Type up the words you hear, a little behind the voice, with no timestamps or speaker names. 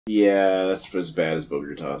Yeah, that's as bad as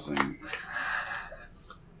booger tossing.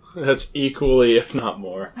 That's equally, if not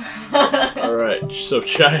more. Alright, so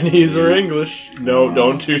Chinese or English? No,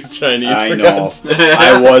 don't choose Chinese. I know.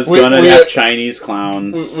 I was gonna have Chinese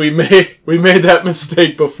clowns. We made that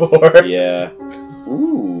mistake before. Yeah.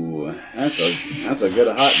 Ooh, that's a good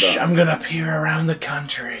hot dog. I'm gonna peer around the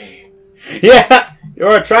country. Yeah,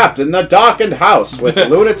 you're trapped in the darkened house with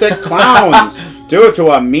lunatic clowns due to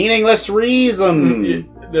a meaningless reason.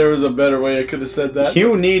 There was a better way I could have said that.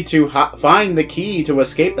 You need to find the key to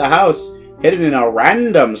escape the house, hidden in a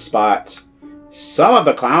random spot. Some of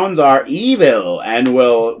the clowns are evil and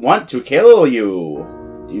will want to kill you.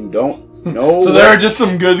 You don't know. So there are just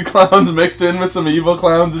some good clowns mixed in with some evil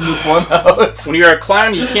clowns in this one house. When you're a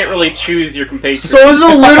clown, you can't really choose your compatriots. So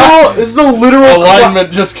this is a literal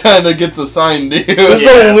alignment just kind of gets assigned to you. This is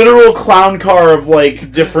a literal clown car of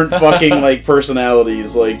like different fucking like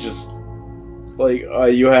personalities, like just. Like,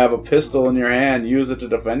 you have a pistol in your hand, use it to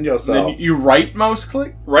defend yourself. Then you right mouse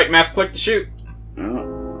click? Right mouse click to shoot.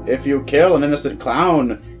 If you kill an innocent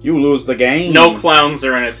clown, you lose the game. No clowns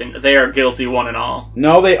are innocent. They are guilty, one and all.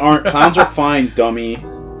 No, they aren't. Clowns are fine, dummy.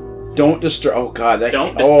 Don't disturb. Oh, God.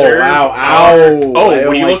 Don't disturb. Oh, wow. Ow. Oh,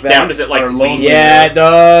 when you look down, does it, like, lean? Yeah, it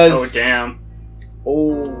does. Oh, damn.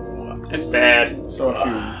 Oh. That's bad. So if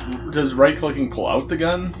you... Does right-clicking pull out the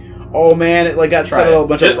gun? Oh man, it like got set a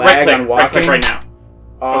bunch of lag on walking. Right click right now.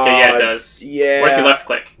 Okay, yeah, it does. Yeah. What if you left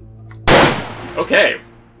click? Okay.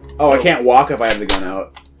 Oh, so, I can't walk if I have the gun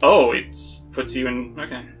out. Oh, it puts you in.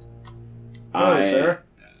 Okay. Hello, sir.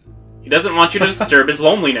 He doesn't want you to disturb his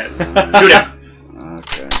loneliness. Shoot him.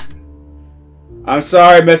 Okay. I'm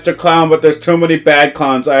sorry, Mr. Clown, but there's too many bad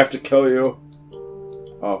clowns. I have to kill you.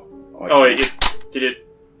 Oh. Oh, it did it.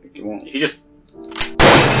 It won't. He just.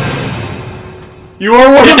 You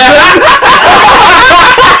are one of them!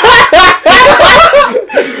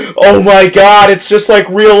 Oh my god, it's just like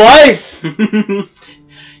real life!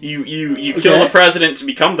 You kill the president to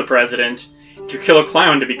become the president. You kill a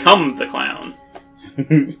clown to become the clown.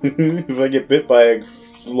 If I get bit by a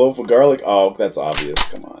loaf of garlic, oh, that's obvious.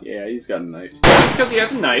 Come on. Yeah, he's got a knife. Because he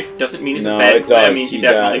has a knife doesn't mean he's a bad clown. I mean, he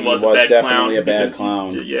definitely was a bad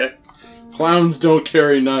clown. Yeah. Clowns don't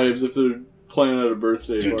carry knives if they're planning at a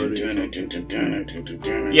birthday party.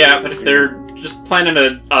 Yeah, but if they're just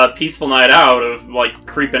planning a peaceful night out of, like,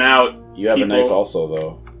 creeping out You have a knife also,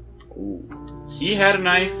 though. Ooh. He had a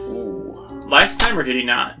knife last time, or did he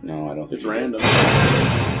not? No, I don't think it's random.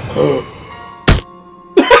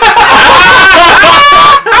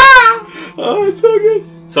 Oh, it's so good.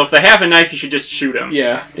 So if they have a knife, you should just shoot him.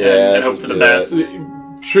 Yeah. And hope for the best.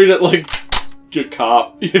 Treat it like a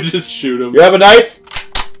cop. You just shoot him. You have a knife?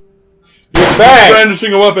 He's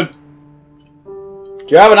brandishing a weapon. Do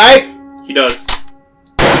you have a knife? He does.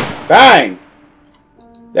 Bang!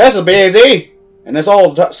 This'll be easy. And this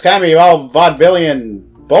old scammy, all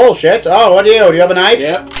vaudevillian bullshit. Oh, what do you? Do you have a knife?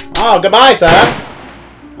 Yep. Oh, goodbye, sir.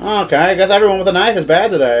 Okay, I guess everyone with a knife is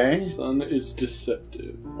bad today. Sun is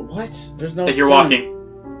deceptive. What? There's no sun. You're walking.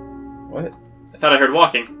 What? I thought I heard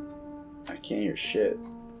walking. I can't hear shit.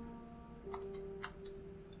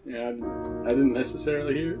 Yeah, I didn't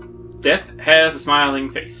necessarily hear it. Death has a smiling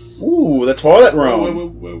face. Ooh, the toilet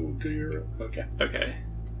room. Whoa, to your... Okay. Okay.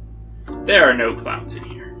 There are no clowns in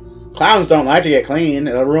here. Clowns don't like to get clean.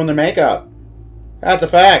 It'll ruin their makeup. That's a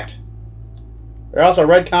fact. They're also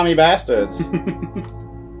red commie bastards.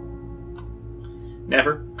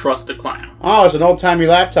 Never trust a clown. Oh, it's an old-timey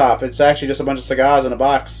laptop. It's actually just a bunch of cigars in a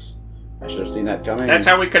box. I should have seen that coming. That's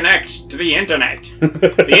how we connect to the internet.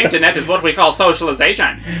 The internet is what we call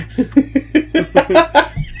socialization.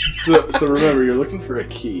 So remember, you're looking for a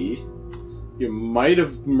key. You might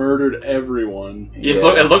have murdered everyone. Yeah.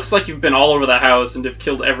 It looks like you've been all over the house and have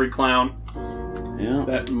killed every clown. Yeah.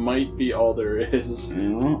 That might be all there is.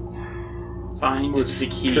 Yeah. Find the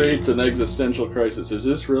key. Creates an existential crisis. Is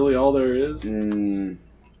this really all there is? Can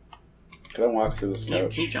I walk through this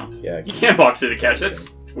couch? Can you jump? Yeah. You can't walk through the couch.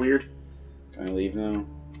 That's weird. Can I leave now?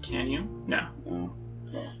 Can you? No. No.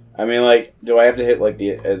 I mean, like, do I have to hit, like,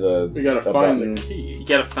 the We gotta find the key. You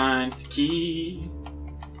gotta find the key.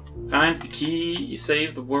 Find the key, you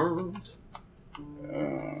save the world.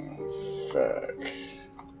 Fuck.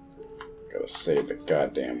 Gotta save the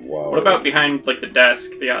goddamn world. What about behind, like, the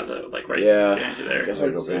desk? The like, right behind you there? I guess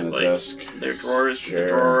I'll go behind the desk. Their drawers? Sure. Is the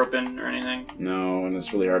drawer open or anything? No, and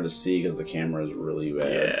it's really hard to see because the camera is really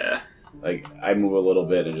bad. Yeah. Like, I move a little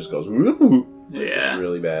bit, it just goes, woo! Yeah. It's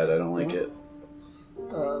really bad, I don't like it.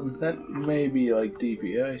 That may be like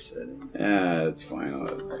DPI setting. Yeah, it's fine.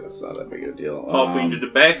 That's not that big a deal. Pop into the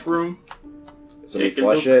bathroom. Somebody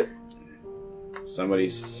flush it. Somebody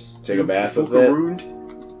take a bath with it.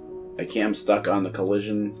 I can't. I'm stuck on the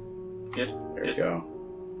collision. Good. There we go.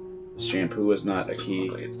 Shampoo is not a key.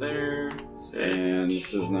 Look like it's there. And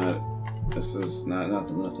this is not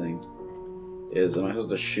nothing. Am I supposed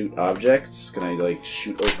to shoot objects? Can I like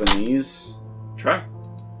shoot open these? Try.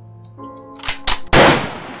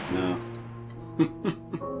 No.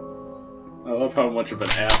 I love how much of an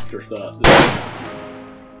afterthought this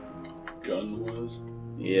gun was.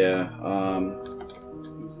 Yeah.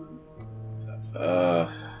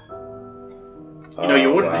 You know,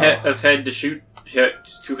 you wouldn't wow. have had to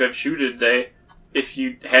have shooted they if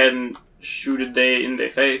you hadn't shooted they in their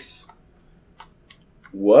face.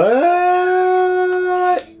 What?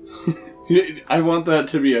 I want that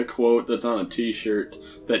to be a quote that's on a t-shirt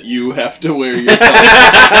that you have to wear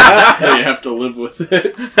yourself. So you have to live with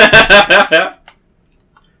it.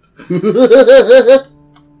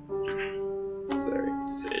 Sorry.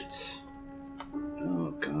 Sit.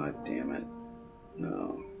 Oh, god damn it.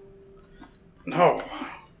 No. No.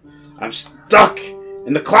 I'm stuck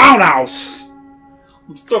in the clown house.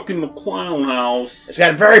 I'm stuck in the clown house. It's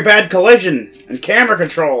got very bad collision and camera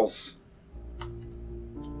controls.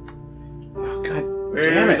 Oh, god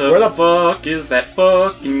damn it. Where the fuck is that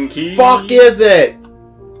fucking key? fuck is it?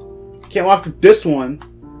 Can't walk through this one.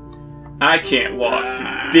 I can't walk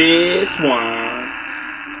through this one.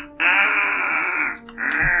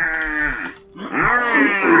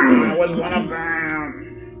 That was one of them.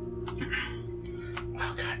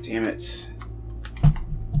 Oh, god damn it.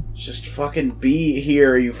 Just fucking be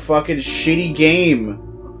here, you fucking shitty game.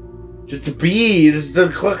 Just be. Just the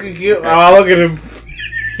fucking. Oh, look at him.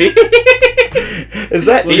 Is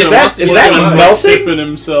that melting? Tipping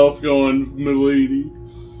himself, going, "Milady."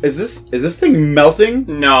 Is this thing melting?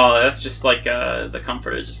 No, that's just like the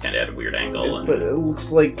comfort is just kind of at a weird angle, and But it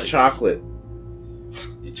looks like chocolate.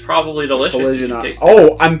 it's probably delicious if you taste it.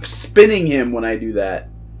 Oh, I'm spinning him when I do that.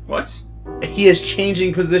 What? He is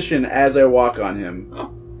changing position as I walk on him.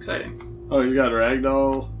 Oh, exciting. Oh, he's got a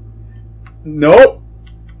ragdoll. Nope.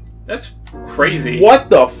 That's crazy. What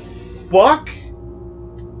the fuck?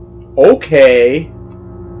 Okay.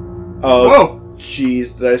 Oh, Whoa!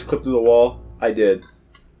 jeez. Did I just clip through the wall? I did.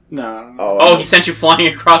 No. Oh, he sent you flying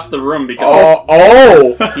across the room because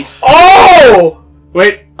he's Oh!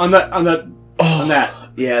 Wait, on that.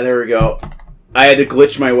 Yeah, there we go. I had to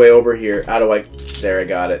glitch my way over here. How do I... There, I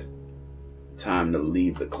got it. Time to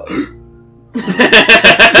leave the club. I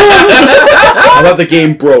thought the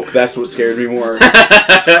game broke. That's what scared me more.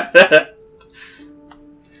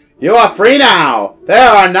 You are free now! They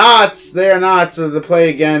are not to play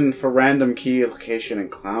again for random key location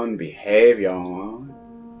and clown behavior.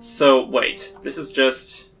 So, wait. This is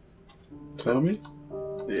just... Tommy?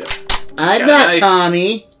 Yeah. I'm not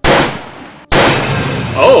Tommy.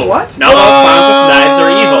 Oh! What? Now all clowns with knives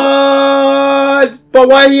are evil. But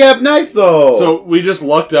why do you have knife, though? So, we just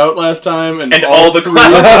lucked out last time, and all the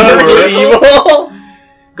clowns are evil?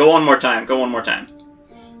 Go one more time. Go one more time.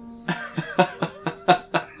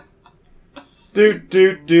 I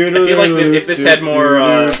feel like if this had more,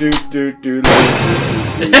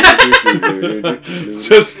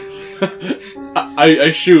 just I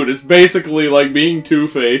shoot. It's basically like being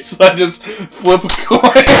Two-Face. I just flip a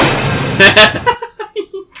coin.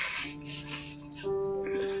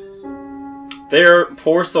 They're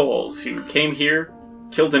poor souls who came here,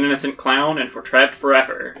 killed an innocent clown, and were trapped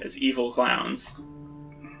forever as evil clowns.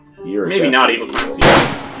 Maybe not evil clowns.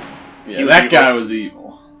 Yeah, that guy was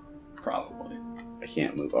evil. Probably. I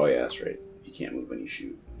can't move. Oh yeah, that's right. You can't move when you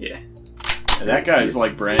shoot. Yeah. And that guy's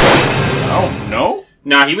like brand new. Oh no.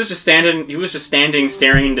 Nah, he was just standing. He was just standing,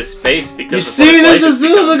 staring into space because. You see, this is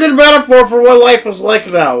a good metaphor for what life is like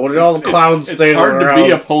now. When all the clowns standing around. It's hard to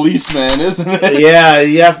be a policeman, isn't it?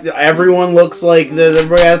 Yeah. Everyone looks like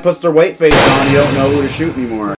everybody puts their white face on. You don't know who to shoot anymore.